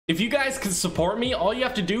If you guys can support me, all you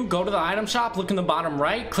have to do, go to the item shop, look in the bottom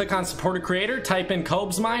right, click on support a creator, type in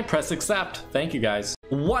Cobes Mine, press accept. Thank you guys.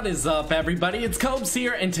 What is up, everybody? It's Cobes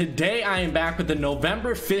here, and today I am back with the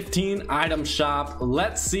November 15 item shop.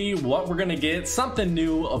 Let's see what we're gonna get. Something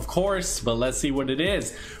new, of course, but let's see what it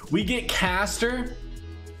is. We get Castor.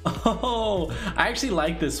 Oh, I actually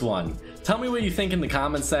like this one. Tell me what you think in the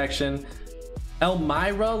comment section.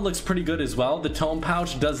 Elmira looks pretty good as well. The tome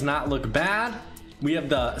pouch does not look bad. We have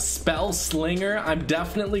the Spell Slinger. I'm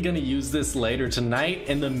definitely going to use this later tonight.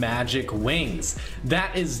 And the Magic Wings.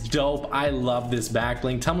 That is dope. I love this back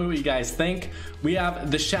bling. Tell me what you guys think. We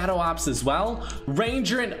have the Shadow Ops as well.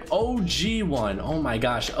 Ranger and OG one. Oh my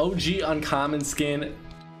gosh. OG uncommon skin.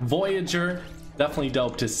 Voyager. Definitely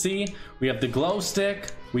dope to see. We have the Glow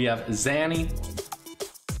Stick. We have Zanny.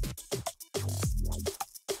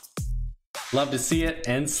 Love to see it.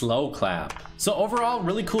 And Slow Clap. So overall,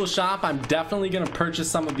 really cool shop. I'm definitely gonna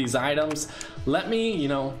purchase some of these items. Let me,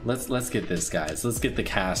 let's get this, guys. Let's get the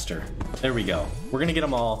Castor. There we go. We're gonna get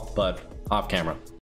them all, but off camera.